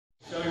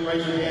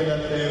raise your hand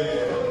up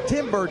there.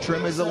 Tim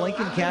Bertram is a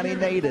Lincoln County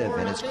native,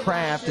 and his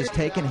craft has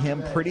taken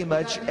him pretty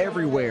much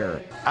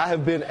everywhere. I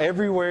have been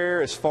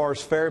everywhere as far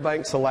as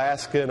Fairbanks,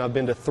 Alaska, and I've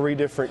been to 3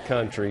 different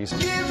countries.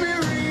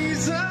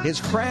 His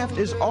craft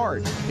is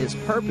art. His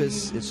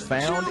purpose is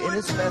found in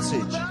his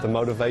message. The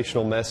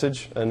motivational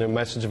message and a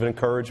message of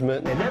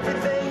encouragement.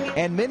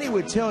 And many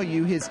would tell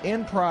you his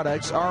end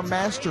products are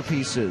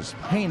masterpieces,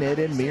 painted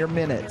in mere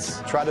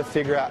minutes. Try to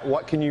figure out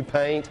what can you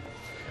paint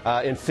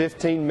in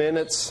 15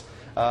 minutes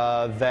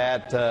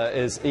that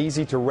is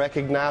easy to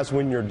recognize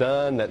when you're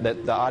done,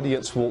 that the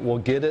audience will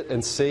get it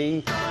and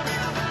see.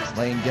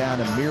 Laying down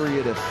a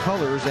myriad of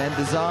colors and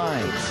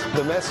designs.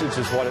 The message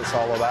is what it's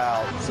all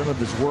about. Some of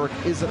his work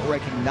isn't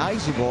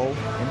recognizable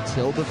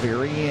until the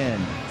very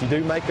end. If you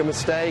do make a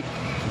mistake,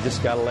 you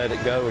just got to let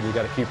it go and you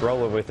got to keep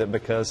rolling with it,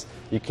 because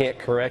you can't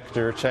correct it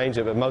or change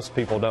it, but most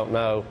people don't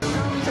know.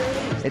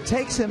 It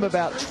takes him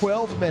about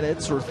 12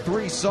 minutes or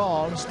 3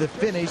 songs to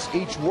finish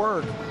each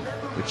work,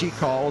 which he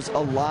calls a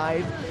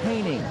live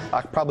painting.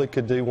 I probably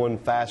could do one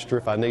faster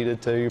if I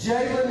needed to.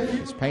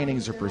 His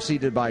paintings are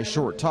preceded by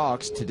short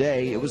talks.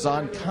 Today it was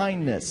on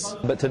kindness.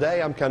 But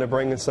today I'm kind of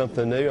bringing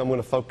something new. I'm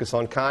going to focus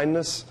on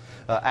kindness,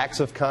 acts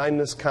of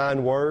kindness,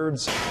 kind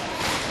words.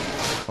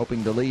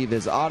 Hoping to leave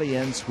his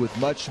audience with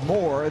much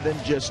more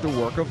than just a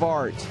work of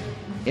art.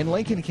 In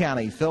Lincoln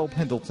County, Phil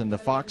Pendleton, the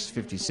Fox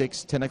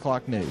 56 10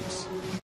 o'clock news.